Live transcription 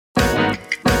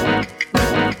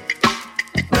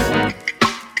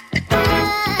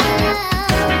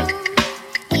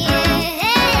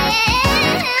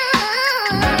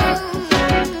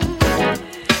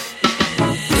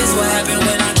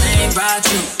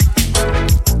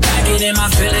meet in my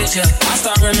village, yeah. I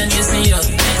start reminiscing, yeah.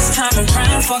 Next time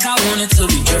around, fuck, I want it to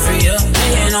be different, yeah.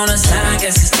 Laying on the sign,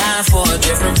 guess it's time for a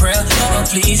different prayer. Lord,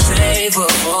 please favor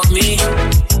for me.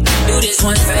 Do this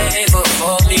one favor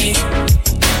for me.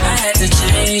 I had to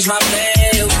change my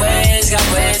ways, got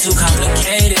way too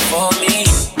complicated for me.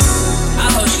 I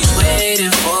hope she's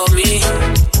waiting for me.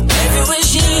 Everywhere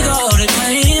she go, they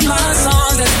playing my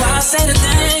songs. That's why I say the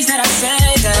things that I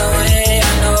say that way.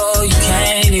 I know you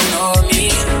can't ignore me,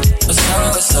 but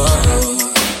so,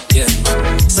 yeah.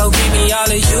 So give me all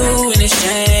of you in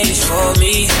exchange for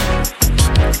me.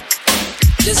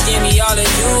 Just give me all of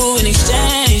you in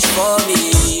exchange for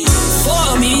me.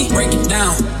 For me, break it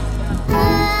down.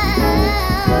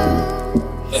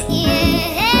 Yeah.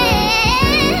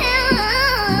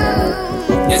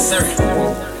 Yes, sir.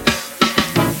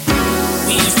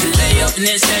 We used to lay up and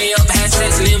then stay up, had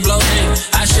sex and then blow in.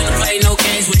 I shouldn't play no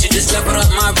games with you, just leveled up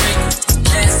my brain.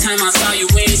 Last time I saw you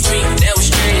in the street, that was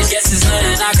strange. Guess there's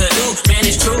nothing I could do, man,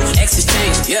 it's true. Exes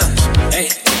changed, yeah. Hey,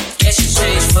 guess you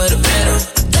changed for the better.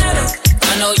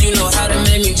 I know you know how to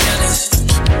make me jealous.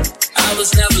 I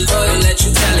was never loyal, let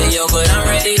you tell it, yo. But I'm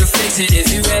ready to fix it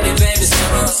if you ready, baby.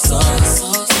 So,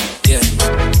 yeah.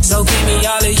 So give me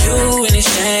all of you in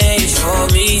exchange for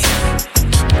me.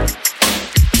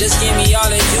 Just give me all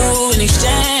of you in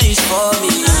exchange for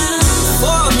me.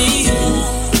 For me.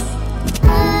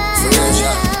 For real,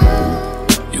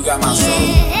 y'all. You got my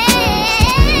soul.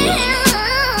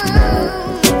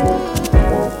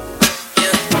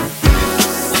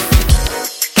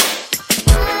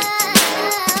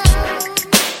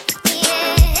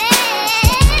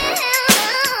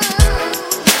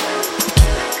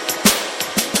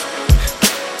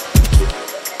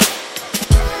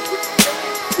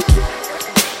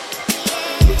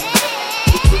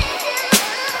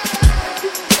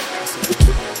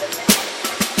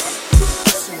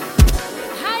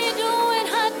 How you doing,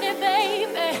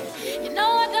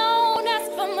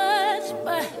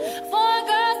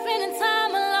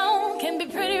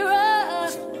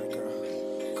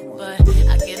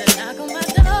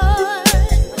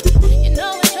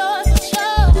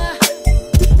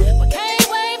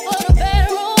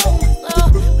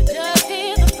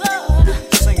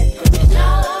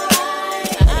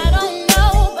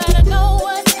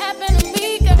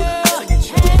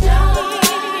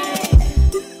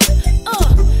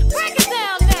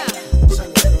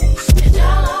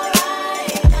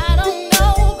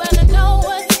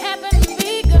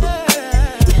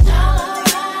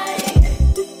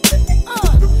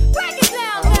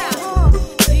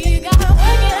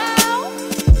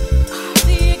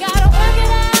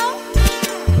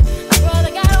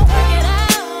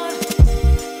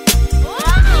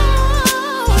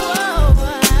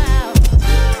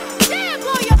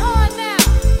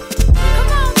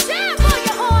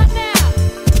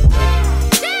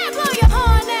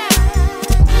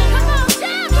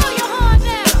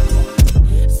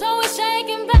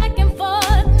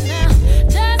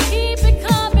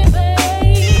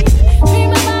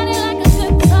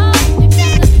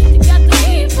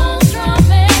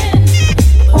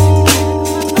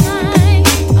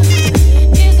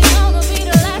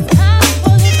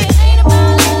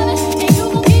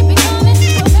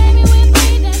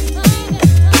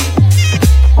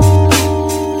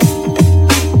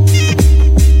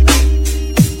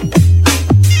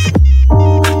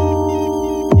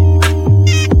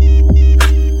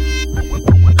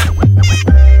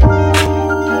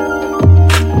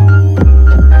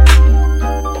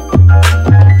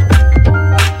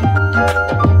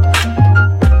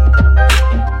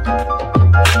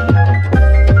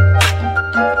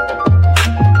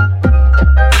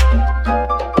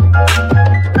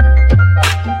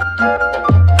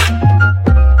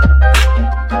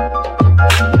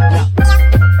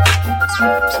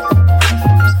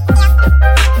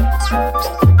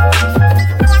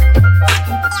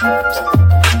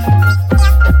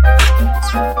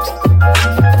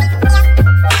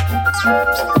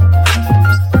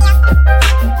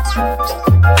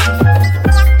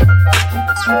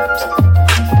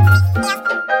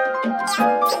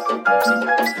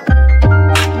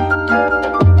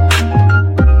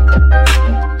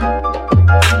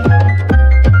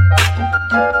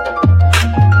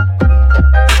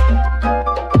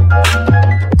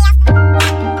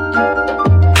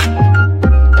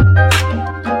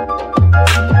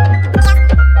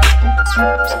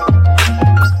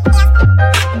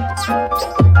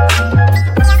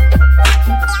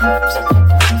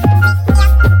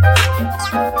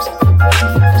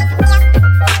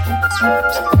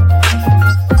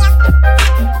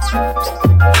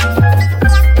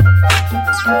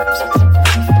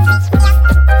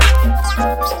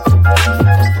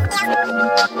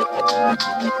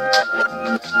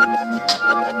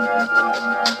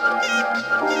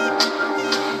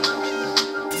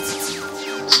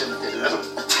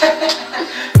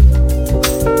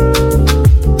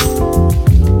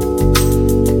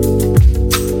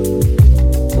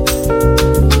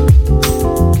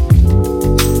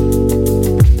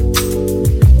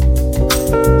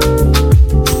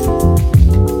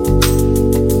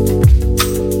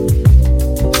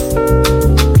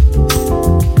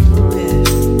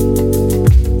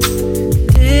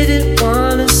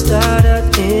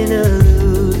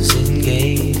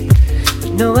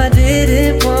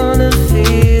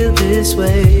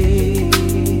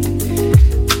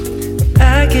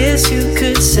 guess you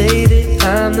could say that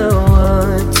I'm the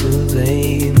one to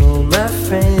blame, oh my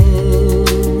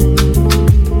friend.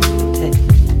 Hey.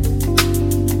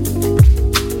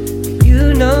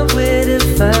 You know where to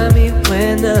find me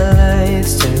when the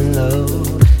lights turn low.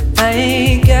 I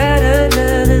ain't got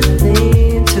another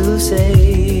thing to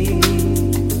say.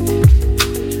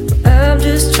 I'm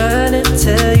just trying to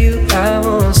tell you I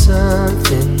want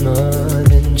something more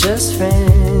than just friends.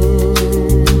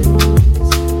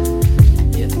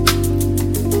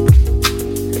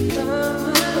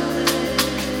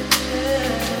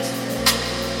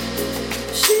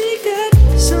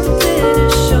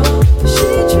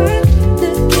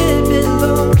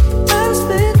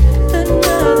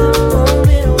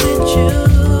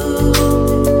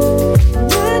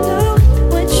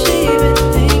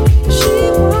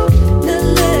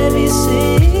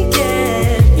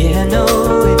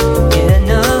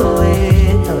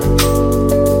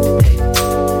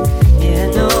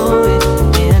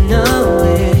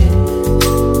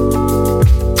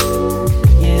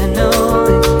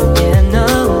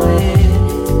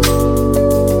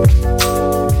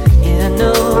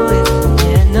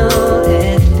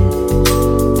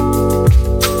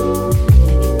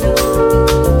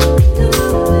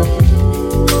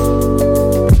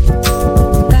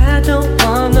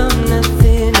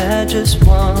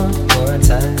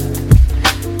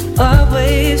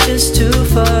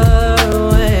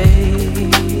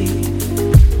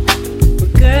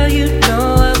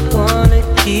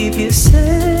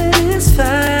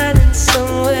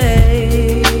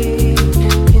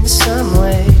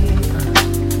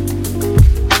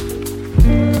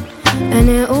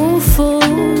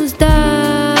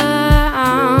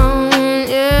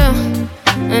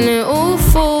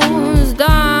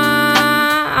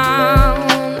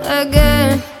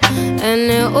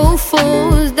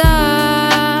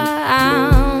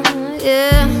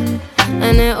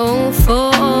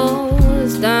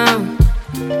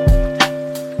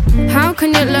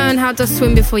 To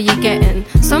swim before you get in.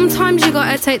 Sometimes you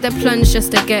gotta take the plunge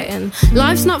just to get in.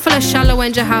 Life's not full of shallow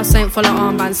and your house ain't full of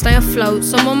armbands. Stay afloat,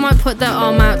 someone might put their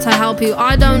arm out to help you.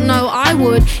 I don't know, I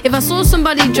would if I saw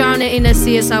somebody drowning in a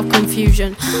sea of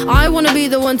self-confusion. I wanna be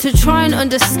the one to try and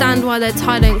understand why their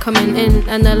tide ain't coming in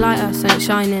and their lighthouse ain't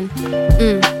shining.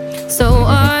 So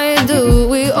why do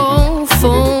we all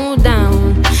fall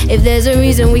down? If there's a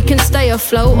reason we can stay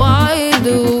afloat, why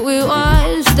do we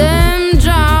watch them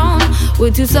drown? We're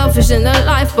too selfish in the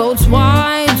lifeboats.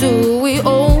 Why do we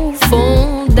all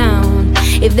fall down?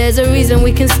 If there's a reason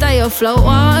we can stay afloat,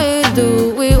 why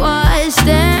do we watch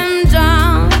them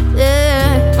drown?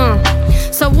 Yeah.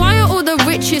 So why are all the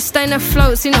riches staying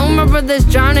afloat? Seen all my brothers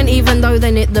drowning even though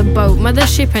they knit the boat.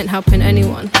 Mothership ain't helping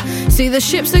anyone. See, the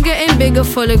ships are getting bigger,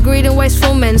 full of greed and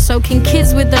wasteful men, soaking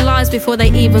kids with the lies before they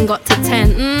even got to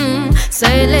 10.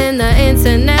 Sailing the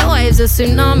internet waves, a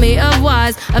tsunami of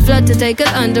wires, a flood to take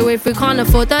us under if we can't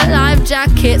afford the life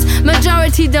jackets.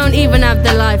 Majority don't even have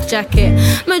the life jacket.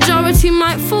 Majority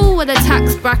might fall with the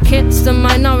tax brackets. The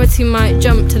minority might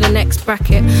jump to the next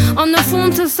bracket. On the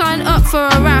form to sign up for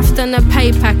a raft and a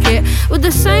pay packet with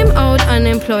the same old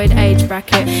unemployed age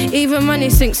bracket. Even money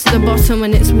sinks to the bottom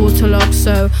when it's waterlogged,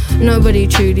 so nobody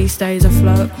truly stays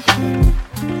afloat.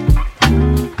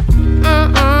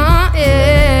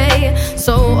 Yeah.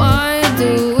 So why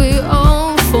do we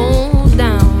all fall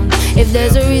down? If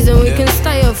there's a reason we can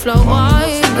stay afloat,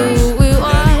 why do we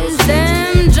watch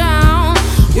them drown?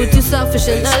 We're too selfish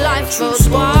in the lifeboats.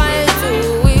 Why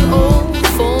do we all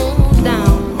fall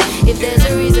down? If there's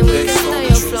a reason we can stay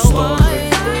afloat, why?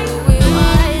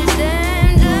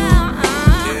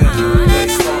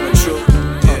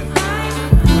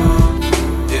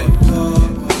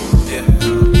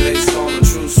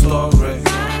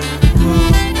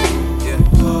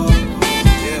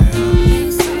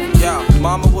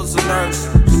 Mama was a nurse,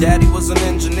 daddy was an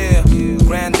engineer,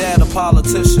 granddad a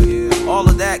politician. All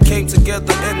of that came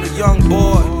together in the young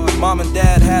boy. Mom and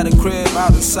dad had a crib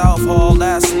out in South Hall,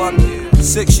 last London.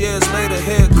 6 years later,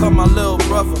 here come my little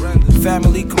brother.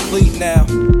 Family complete now,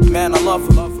 man I love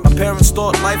him. My parents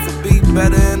thought life would be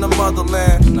better in the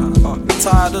motherland.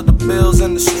 Tired of the bills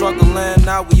and the struggling,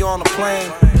 now we on a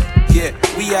plane. Yeah,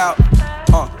 we out.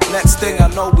 Next thing I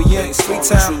know, we in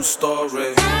Freetown. True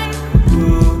story.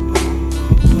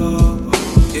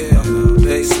 Yeah,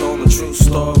 based on a true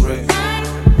story.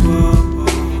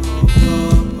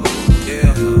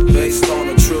 Yeah, based on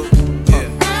a true.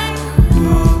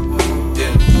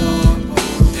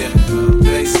 Yeah,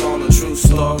 based on a true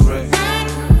story.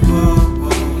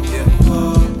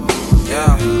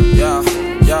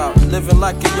 Yeah, living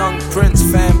like a young prince,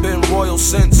 fam, been royal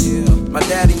since. My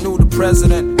daddy knew the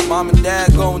president, mom and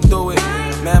dad going through it.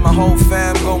 Man, my whole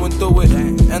fam going through it,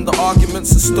 and the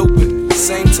arguments are stupid.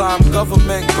 Same time,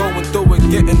 government going through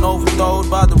it, getting overthrown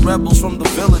by the rebels from the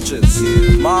villages.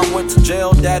 Mom went to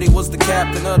jail, daddy was the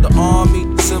captain of the army,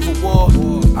 Civil War.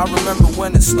 I remember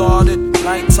when it started,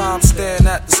 nighttime staring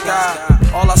at the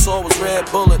sky. All I saw was red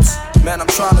bullets. Man, I'm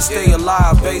trying to stay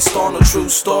alive based on a true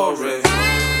story.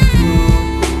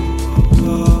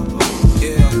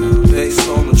 Yeah, based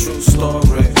on a true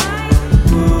story.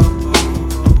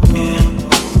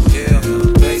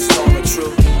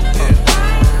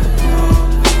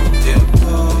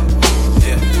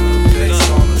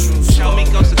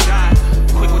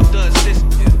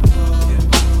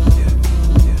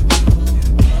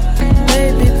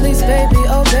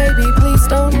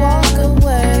 Don't walk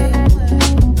away.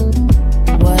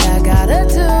 What I gotta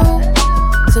do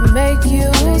to make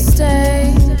you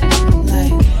stay?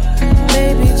 Like,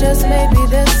 maybe, just maybe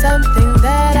there's something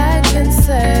that I can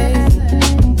say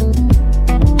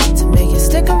to make you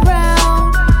stick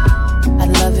around.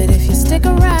 I'd love it if you stick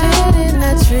around. Didn't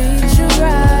I treat you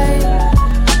right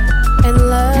and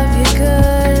love you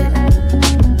good?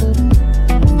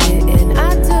 Didn't I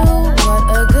do what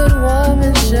a good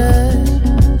woman should?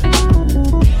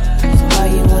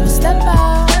 Step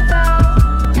out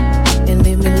and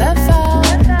leave me left out.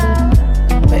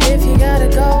 But if you gotta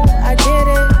go, I get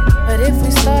it. But if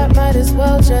we start, might as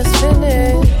well just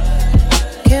finish.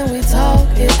 Can we talk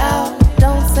it out?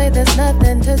 Don't say there's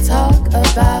nothing to talk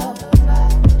about.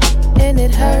 And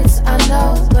it hurts, I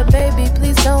know. But baby,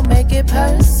 please don't make it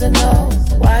personal.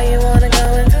 Why you wanna go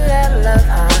and do that love,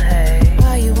 huh? Hey,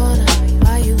 why you wanna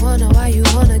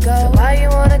go? Why you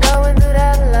wanna go and do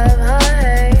that love, huh?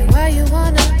 Hey, why you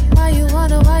wanna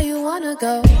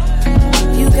go?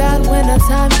 You got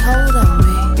wintertime cold on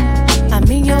me. I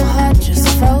mean your heart just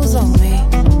froze on me.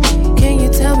 Can you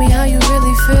tell me how you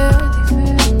really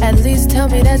feel? At least tell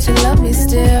me that you love me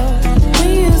still.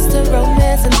 We used to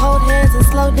romance and hold hands and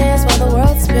slow dance while the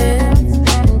world spins.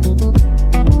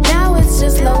 Now it's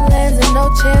just lowlands and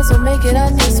no chance we'll make it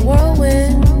out this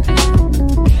whirlwind.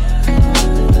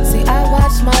 See, I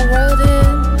watched my world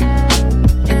end.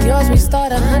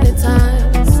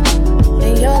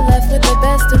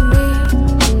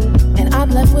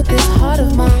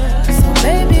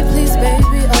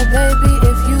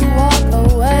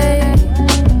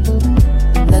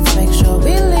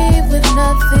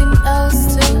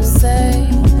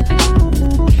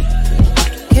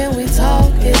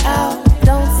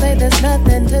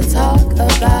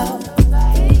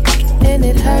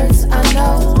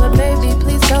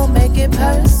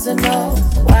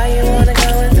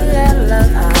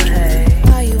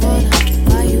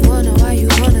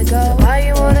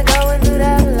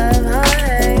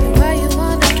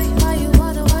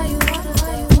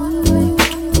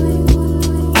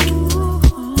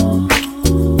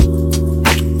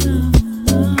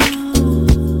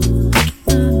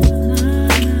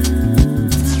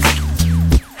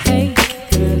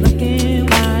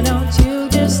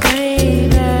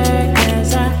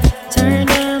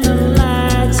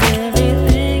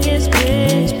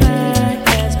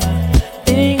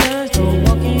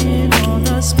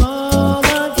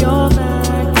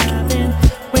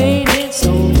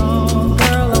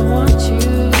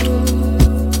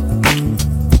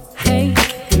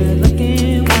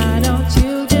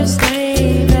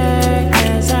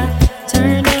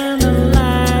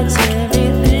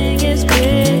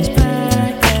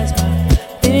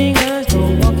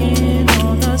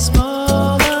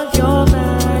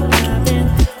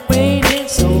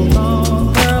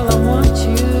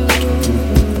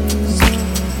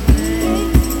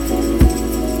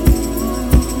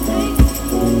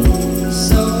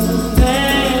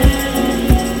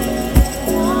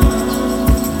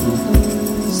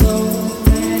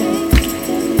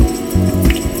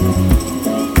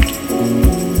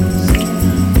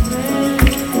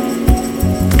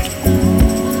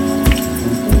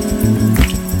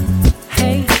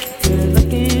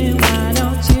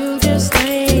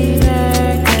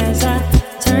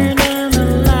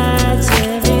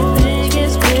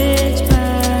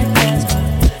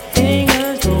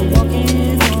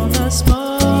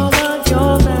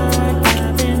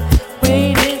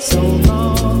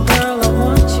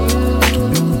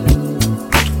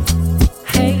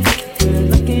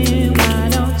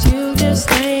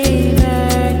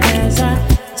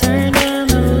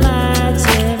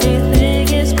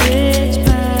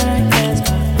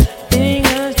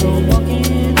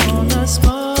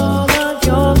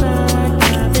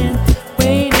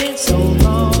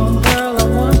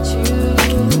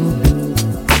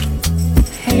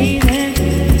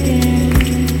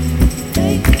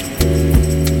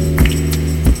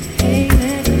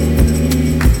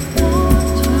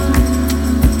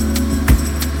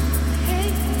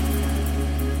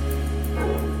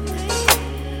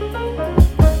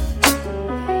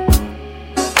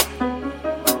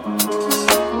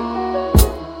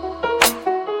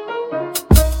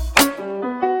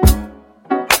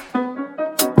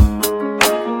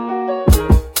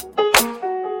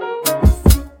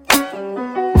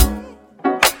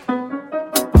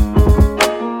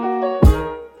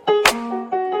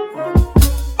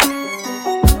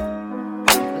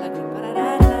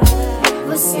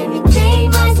 Você me tem,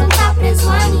 mas não tá preso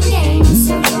a ninguém. No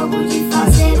seu jogo de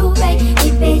fazer o bem,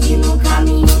 me perdi no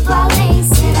caminho do além.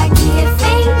 Será que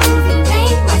refém? Não vim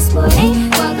bem, mas porém,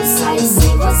 quando saio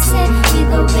sem você, me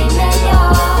dou bem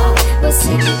melhor. Você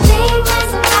me tem,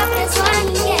 mas não tá preso a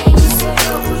ninguém. No seu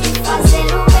jogo de fazer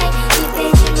o bem, me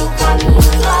perdi no caminho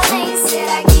do além.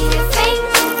 Será que refém?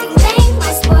 Não vim bem,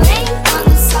 mas porém,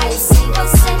 quando saio sem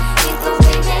você, me dou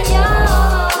bem melhor.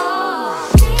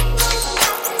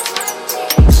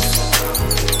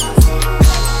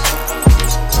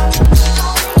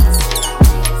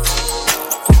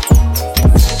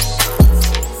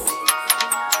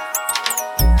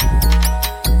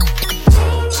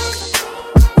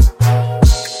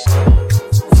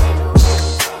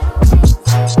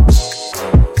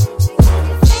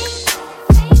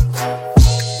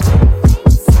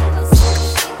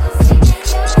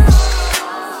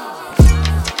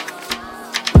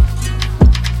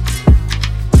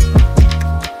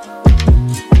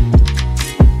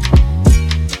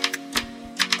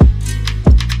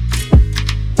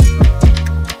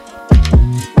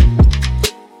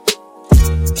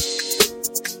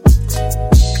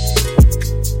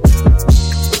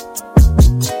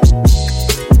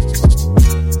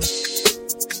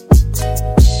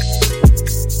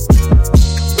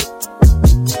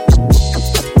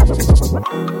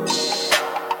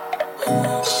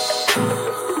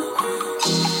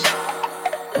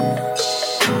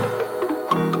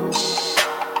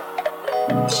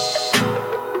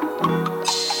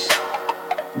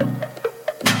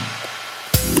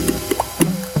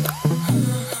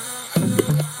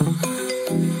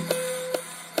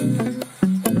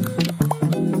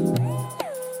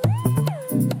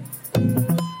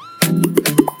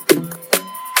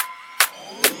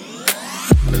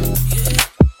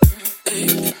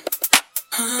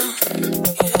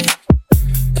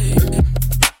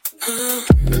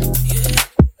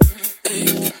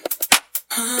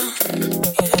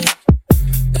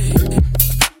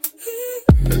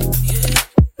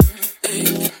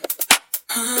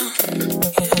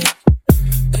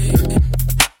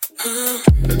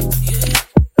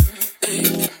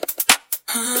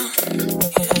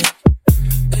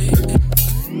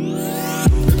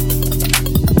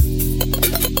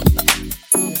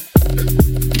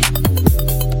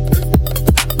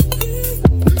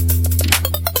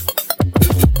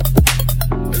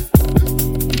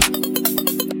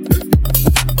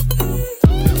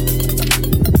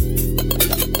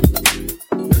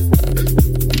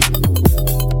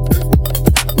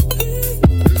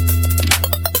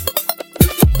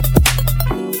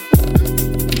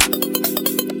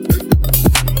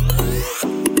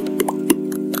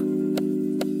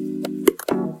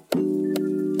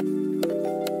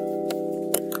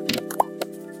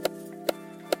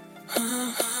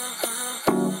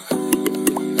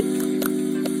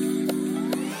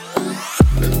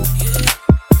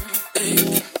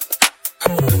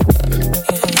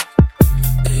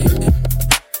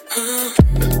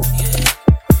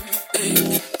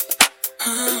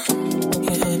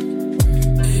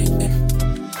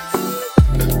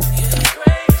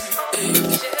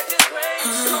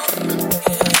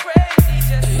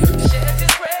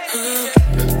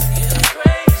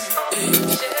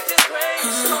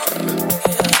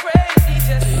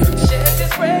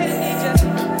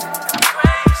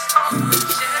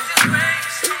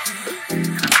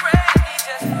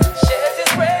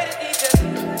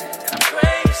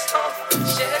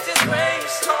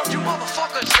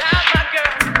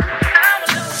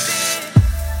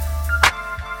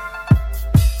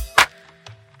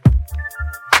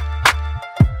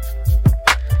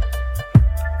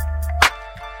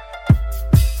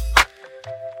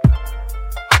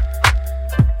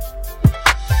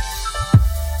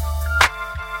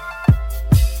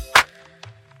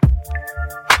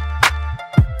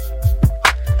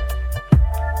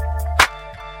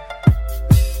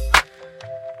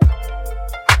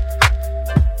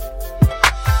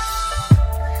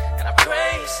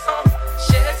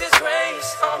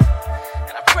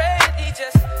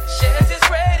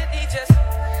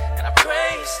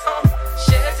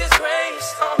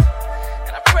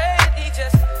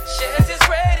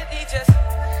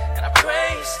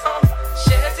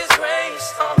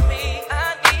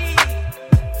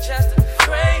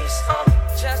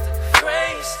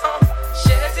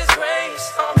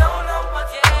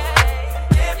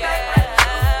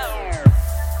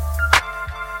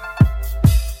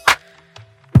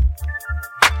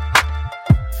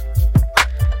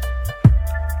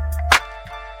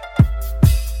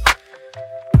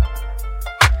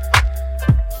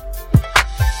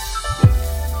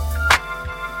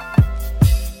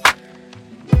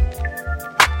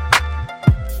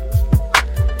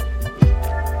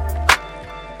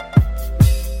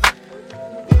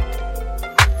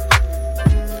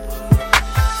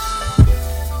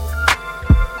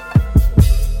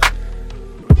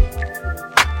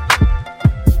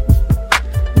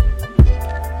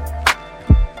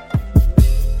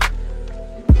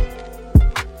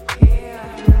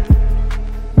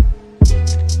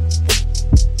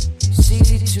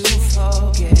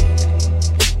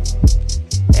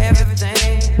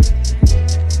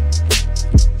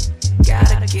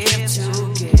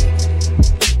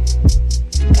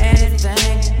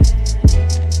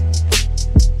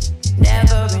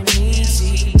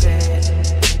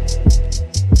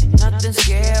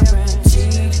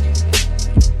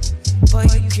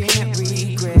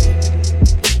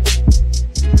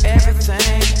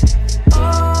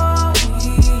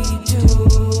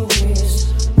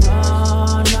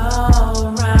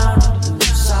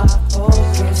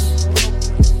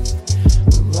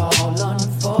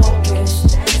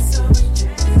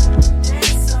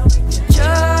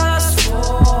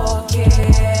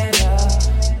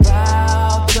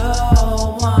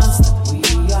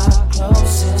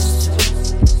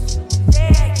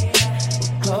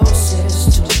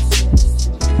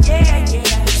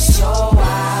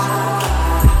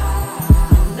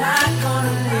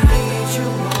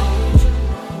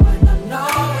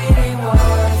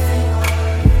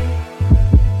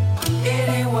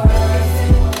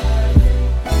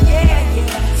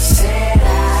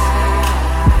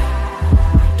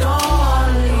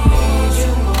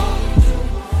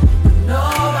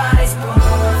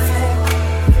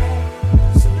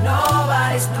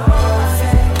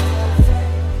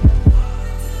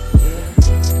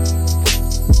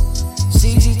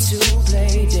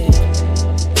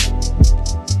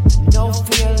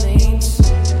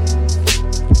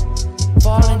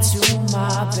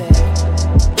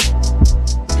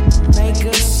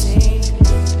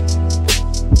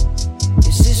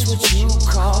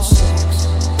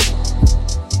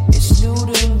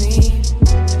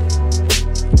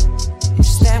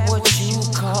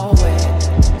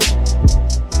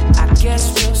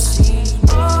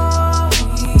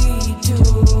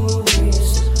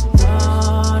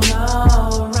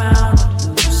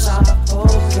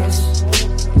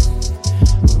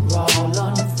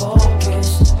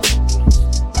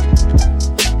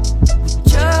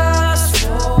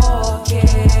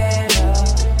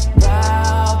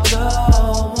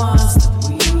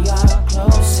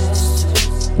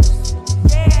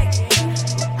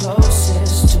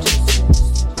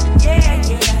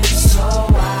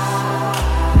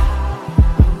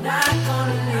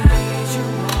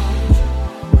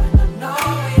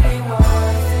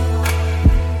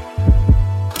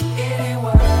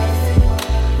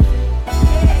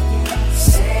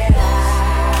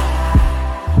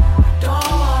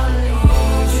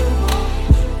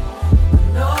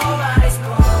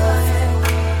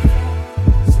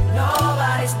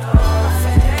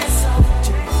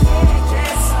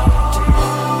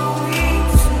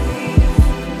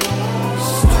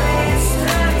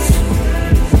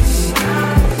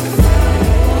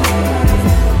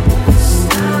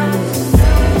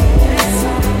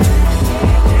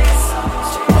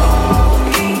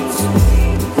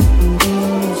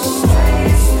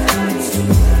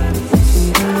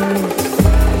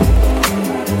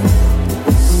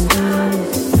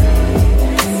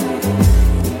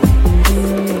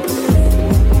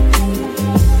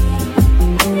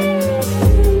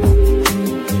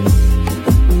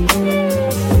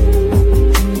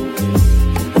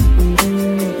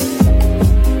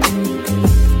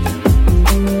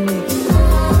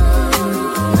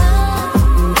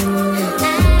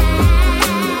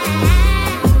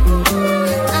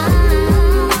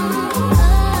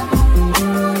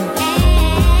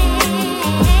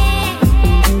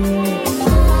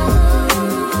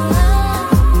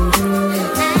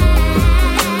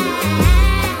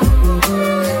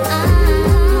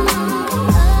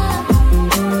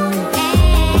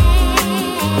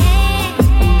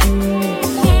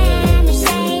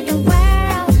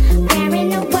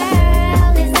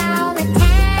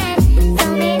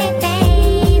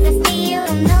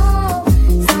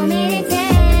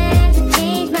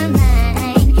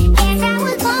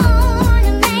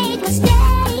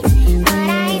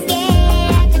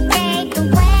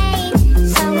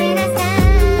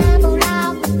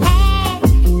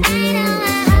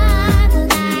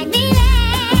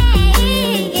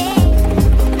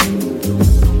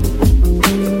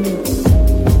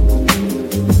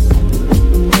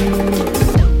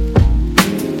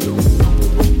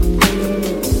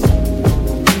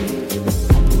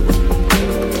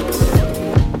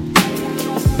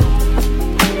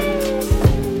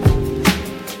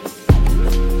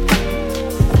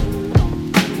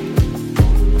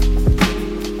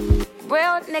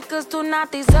 niggas do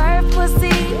not deserve pussy.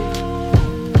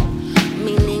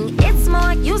 Meaning it's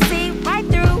more you see right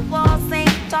through walls,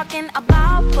 ain't talking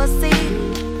about pussy.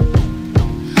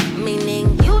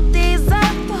 Meaning you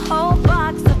deserve the whole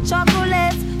box of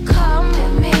chocolates. Come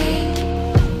with me.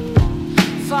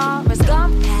 Forrest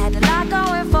Gump had a lot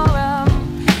going for him,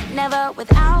 never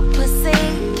without pussy.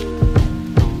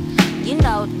 You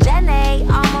know Jenny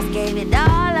almost gave it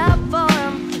all up for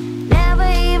him, never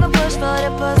even pushed for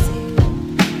the pussy.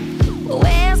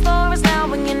 Where's Forrest now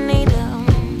when you need him?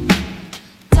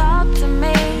 Talk to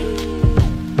me,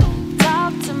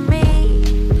 talk to me.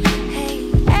 Hey,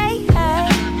 hey, hey.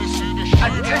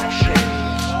 Attention,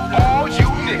 all you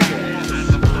niggas,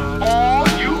 all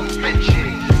you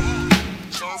bitches.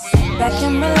 Sit back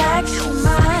and relax your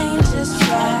mind, just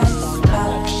try to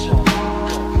relax.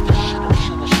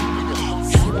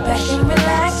 Sit back and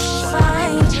relax your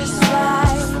mind, just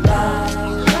try to relax.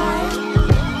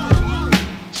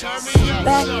 Sit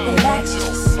back, relax,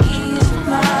 just ease your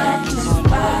mind and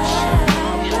vibe.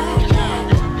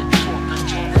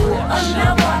 You are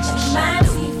now watching my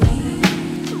TV.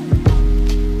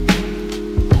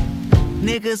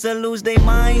 Niggas will lose their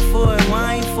mind for it,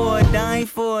 wine for it, dine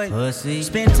for it. Pussy.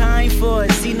 Spend time for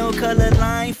it, see no color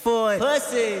line for it.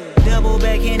 Pussy. Double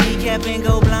back handicap and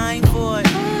go blind for it.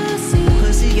 Pussy.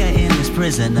 Pussy got endless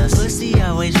prisoners. Pussy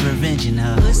always revenging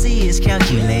her. Pussy is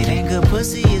calculating. Good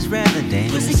pussy is rather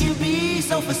dangerous. Pussy can be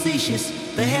so facetious.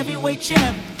 The heavyweight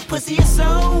champ. Pussy is so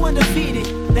undefeated.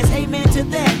 Let's amen to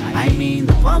that. I mean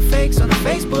the pump fakes on the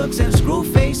Facebooks and the screw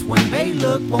face when they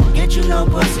look won't get you no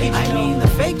pussy. I mean the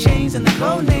fake chains and the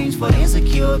code names for the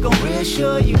insecure gon'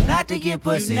 reassure you not to get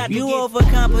pussy. You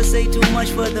overcompensate too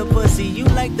much for the pussy. You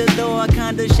like the door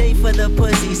kinda shape for the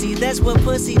pussy. See that's what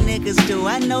pussy niggas do.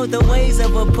 I know the ways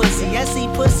of a pussy. I see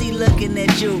pussy looking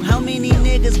at you. How many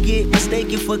niggas get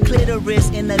mistaken for clitoris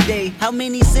in a day? How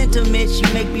many sentiments you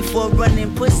make before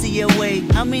running pussy away?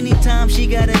 How many times she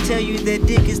gotta tell you that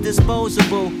dick is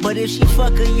disposable? But if she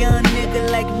fuck a young nigga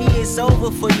like me, it's over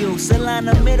for you.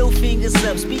 Salina, middle fingers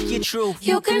up, speak your truth.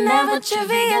 You can never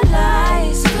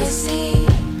trivialize pussy,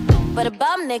 but a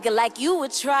bum nigga like you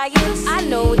would try it. I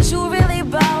know what you really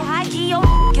about. High key, your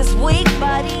is weak,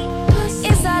 buddy.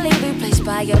 It's only replaced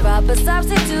by your rubber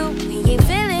substitute. We ain't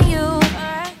feeling you.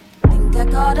 Think I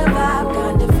caught a vibe,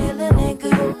 kinda feeling nigga.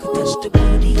 You can touch the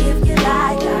booty if you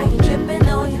like. I ain't tripping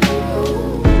on you.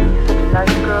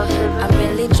 I'm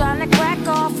really tryna crack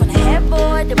off on the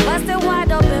headboard, the busted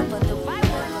wide open, but the right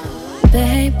one.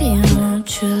 Baby,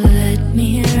 won't you let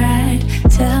me ride?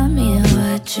 Tell me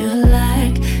what you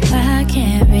like. I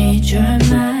can't read your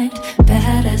mind,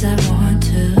 bad as I want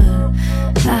to.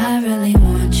 I really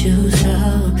want you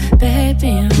so.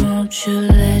 Baby, won't you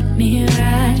let me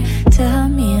ride? Tell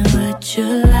me what you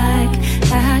like.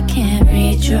 I can't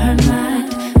read your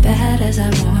mind, bad as I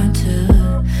want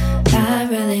to. I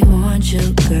really want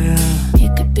you, girl. You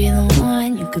could be the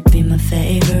one, you could be my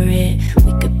favorite.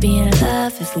 We could be in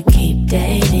love if we keep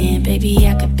dating. Baby,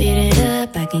 I could beat it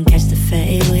up, I can catch the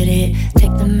fade with it.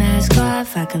 Take the mask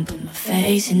off, I can put my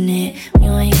face in it.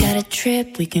 You ain't got a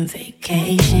trip, we can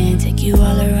vacation. Take you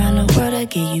all around the world, I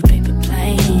get you paper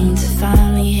planes. If I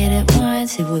only hit it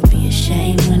once, it would be a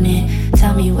shame, wouldn't it?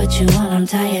 Tell me what you want, I'm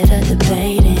tired of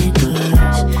debating.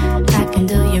 Cause I can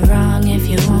do you wrong if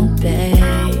you won't, babe.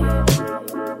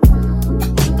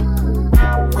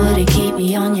 Would it keep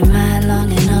me on your mind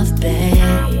long enough, babe?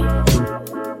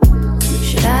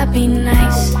 Should I be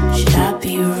nice? Should I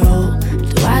be rude?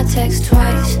 Do I text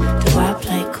twice? Do I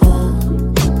play cool?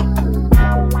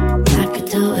 I could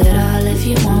do it all if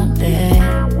you want, babe.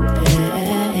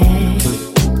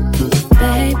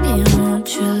 Baby,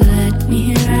 won't you let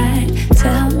me ride?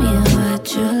 Tell me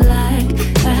what you like.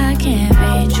 I can't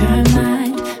read your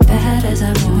mind, bad as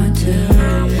I want to.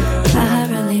 I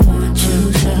really want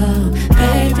you so.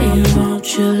 Baby, won't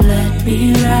you let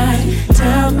me ride?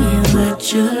 Tell me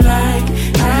what you like.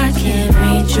 I can't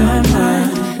read your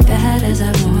mind, bad as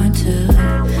I want to.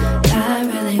 I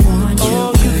really want you.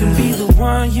 Oh, you can be the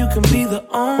one, you can be the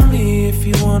only. If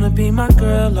you wanna be my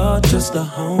girl or just a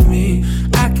homie,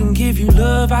 I can give you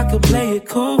love, I could play it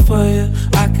cool for you.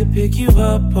 I could pick you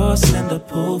up or send a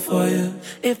pull for you.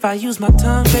 If I use my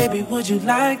tongue, baby, would you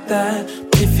like that?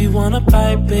 If you wanna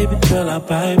bite, baby girl, I'll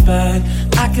bite back.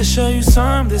 I can show you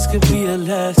some, this could be a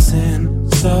lesson.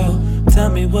 So tell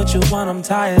me what you want, I'm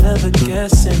tired of the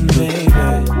guessing, baby.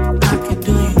 I could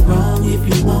do you wrong if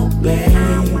you won't,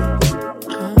 babe.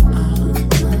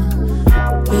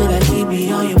 Will that keep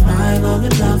me on your mind long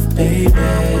enough, baby?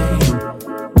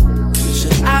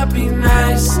 Should I be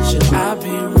nice? Should I be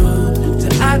rude?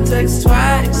 Did I text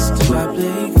twice? Do I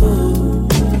play cool?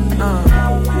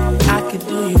 I could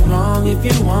do you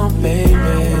if you want, baby.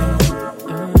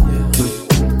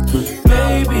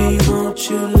 Baby, won't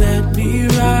you let me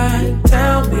ride?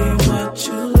 Tell me what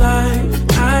you like.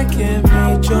 I can't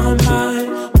read your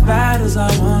mind, bad as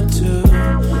I want to.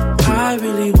 I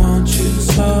really want you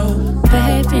so.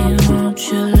 Baby,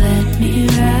 won't you let me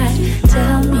ride?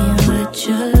 Tell me what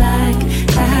you like.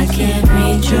 I can't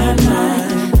read your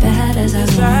mind, bad as I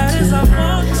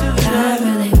want to. I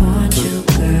really want you,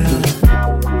 girl.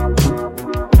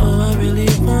 Oh, I really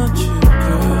want you,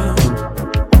 girl.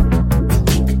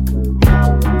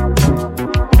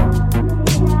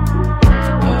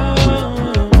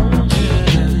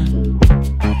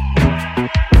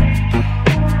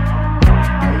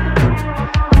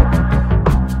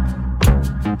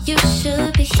 You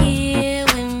should be here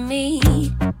with me,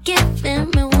 giving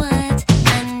me what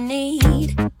I need.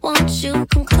 Won't you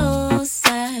come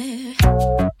closer?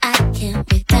 I can't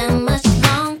wait that much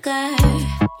longer.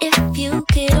 If you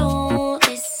could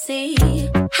only see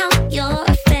how you're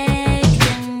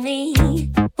affecting me.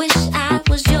 Wish I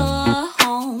was your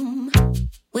home.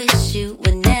 Wish you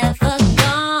were never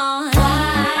gone.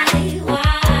 Why?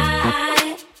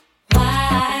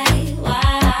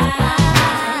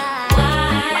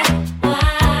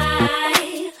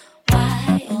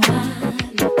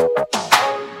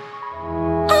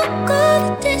 I'll go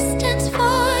the distance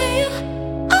for you.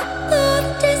 I'll go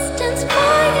the distance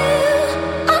for you.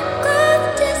 I'll go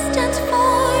the distance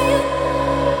for you.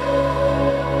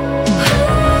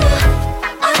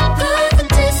 I'll go the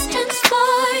distance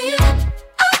for you.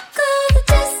 I'll go the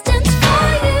distance for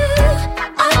you.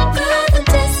 I'll go the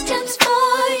distance for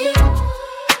you.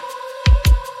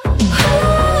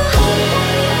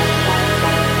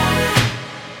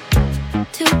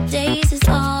 2 days is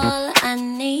all I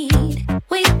need.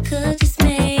 We could just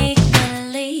make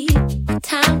believe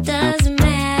time doesn't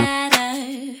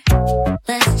matter.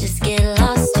 Let's just get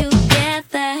lost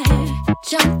together.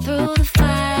 Jump through the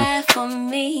fire for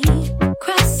me.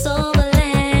 Cross over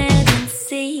land and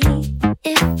sea.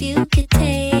 If you could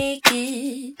take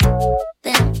it,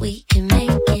 then we can make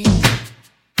it.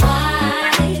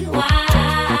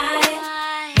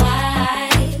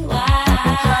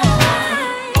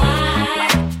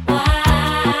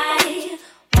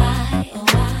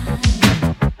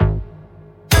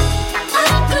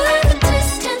 I'll go the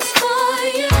distance for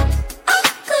you.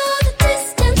 I'll go the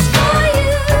distance for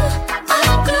you.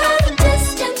 I'll go the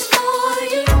distance for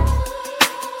you.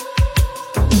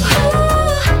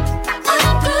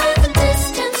 I'll go the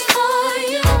distance for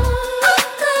you. I'll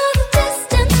go the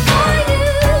distance for you.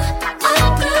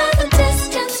 I'll go the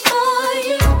distance for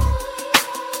you.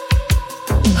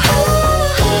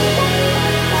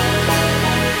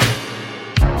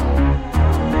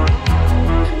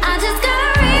 I just gotta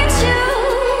reach you.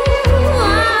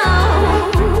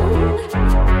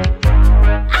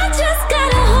 I just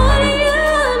gotta hold you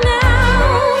now,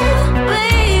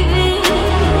 baby.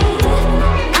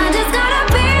 I just gotta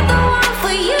be the one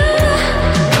for you.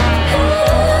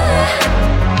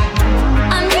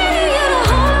 I need you to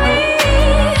hold me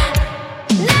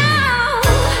now.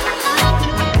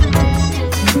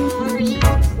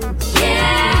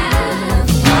 Yeah,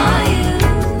 for you.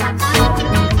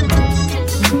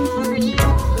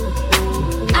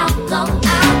 I'll go.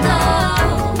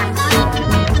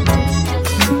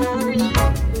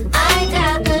 I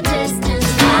got the distance.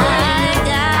 I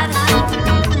got it.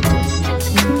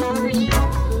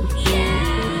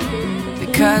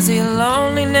 Because of your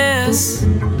loneliness,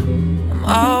 I'm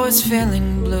always feeling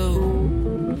blue.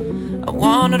 I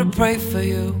wanted to pray for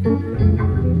you.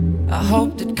 I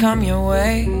hoped it'd come your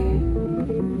way.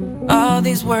 All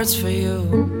these words for you.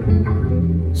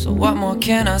 So what more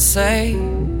can I say?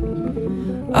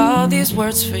 All these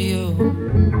words for you.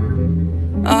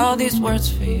 All these words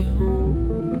for you.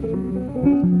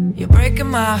 You're breaking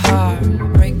my heart. You're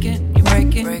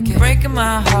breaking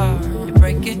my heart.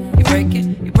 You're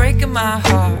breaking my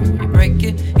heart. You're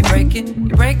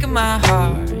breaking my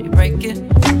heart. You're breaking.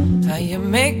 How you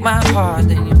make my heart,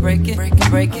 then you break it. You're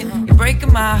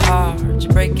breaking my heart.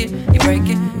 You're breaking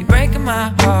my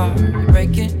heart. You're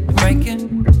breaking.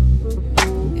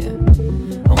 Yeah.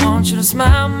 I want you to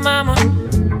smile, mama.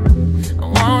 I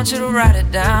want you to write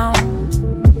it down.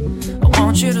 I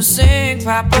want you to sing,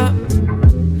 papa.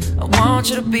 I want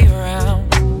you to be around.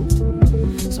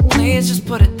 So please just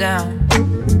put it down.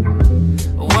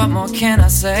 What more can I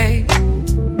say?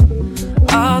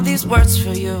 All these words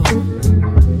for you.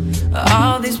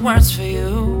 All these words for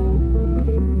you.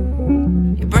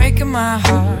 You're breaking my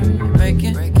heart. You're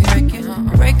breaking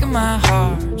my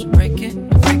heart. You're breaking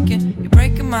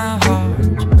my heart.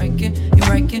 You're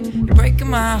breaking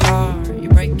my heart.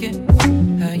 You're breaking.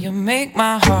 How you make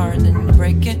my heart, then you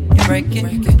break it. You're break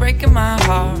it, you're breaking my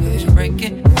heart. You break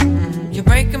it, you're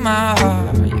breaking my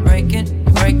heart. You break it,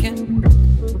 you break it.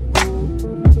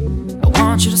 I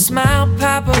want you to smile,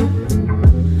 Papa.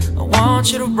 I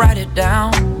want you to write it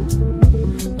down.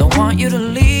 Don't want you to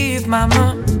leave,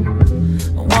 Mama.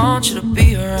 I want you to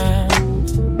be around.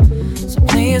 So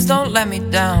please don't let me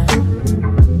down.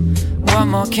 What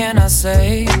more can I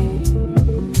say?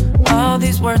 All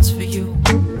these words for you.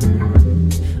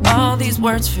 All these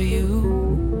words for you.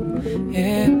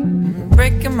 Yeah,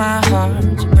 breaking my heart.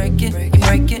 You break it, you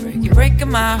break it. You're breaking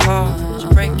my heart. You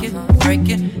break it, break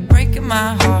it, breaking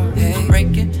my heart. You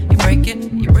break it, you break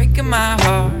it. You're breaking my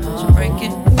heart. You break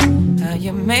it. How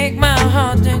you make my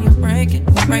heart, then you break it,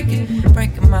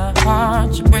 breaking my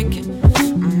heart. You break it,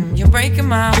 you're breaking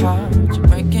my heart. You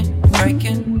break it, you break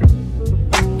it,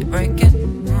 you break it.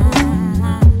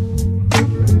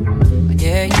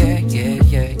 Yeah, yeah, yeah,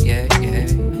 yeah, yeah,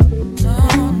 yeah.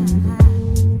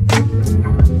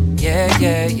 Yeah,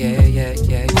 yeah, yeah, yeah,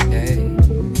 yeah, yeah.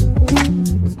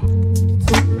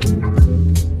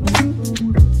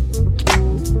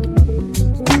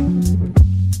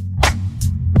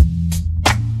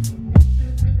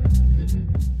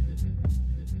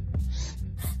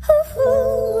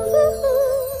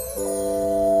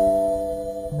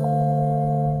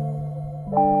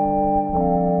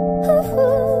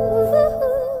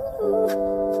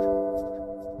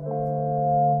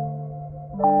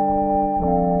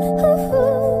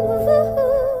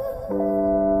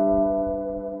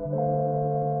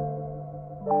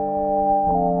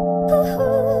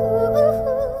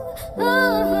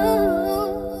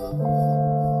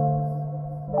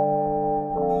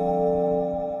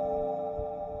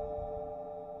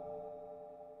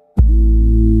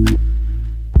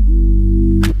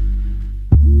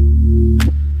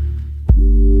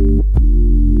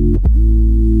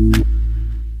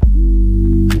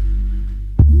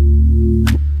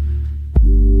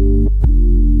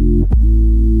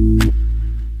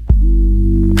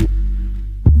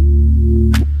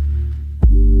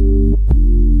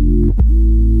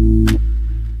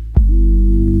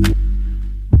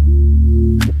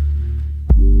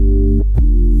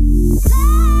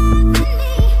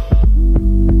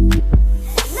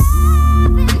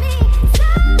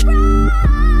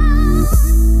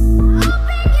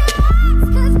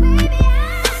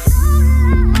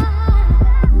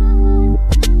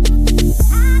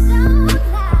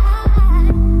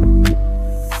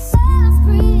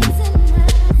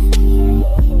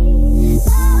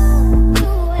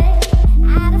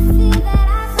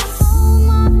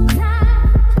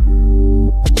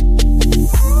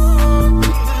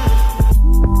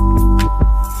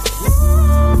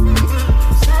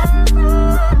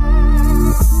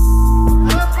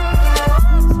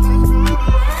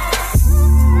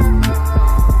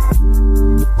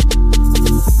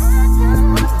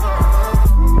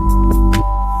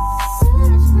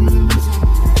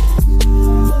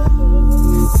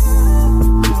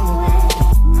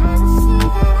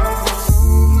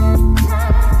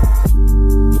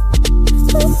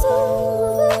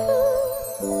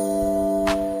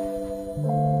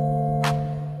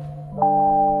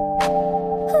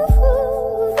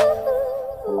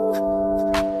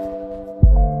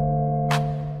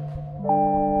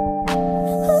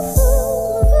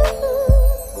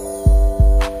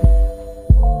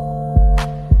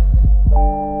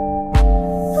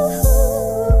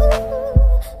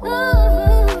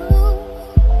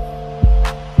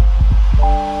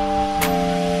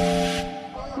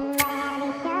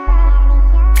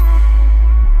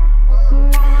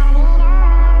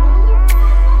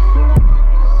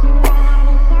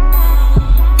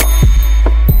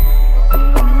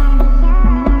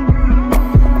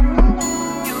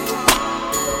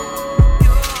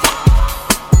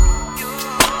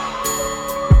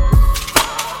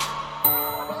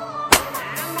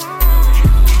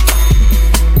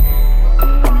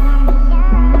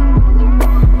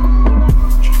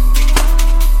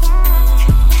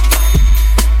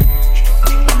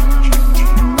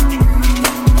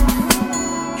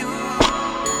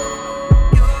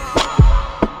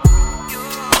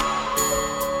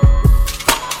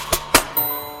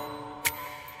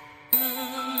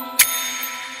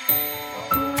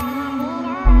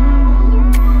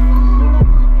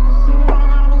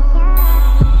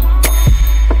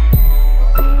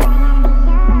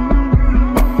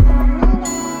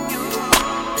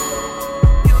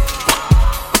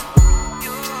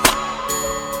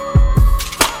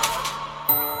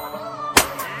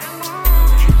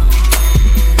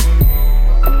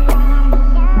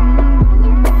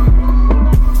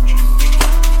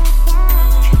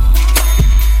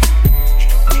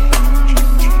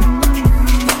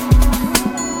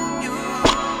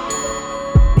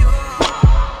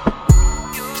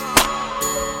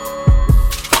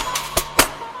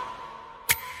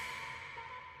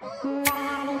 Ooh.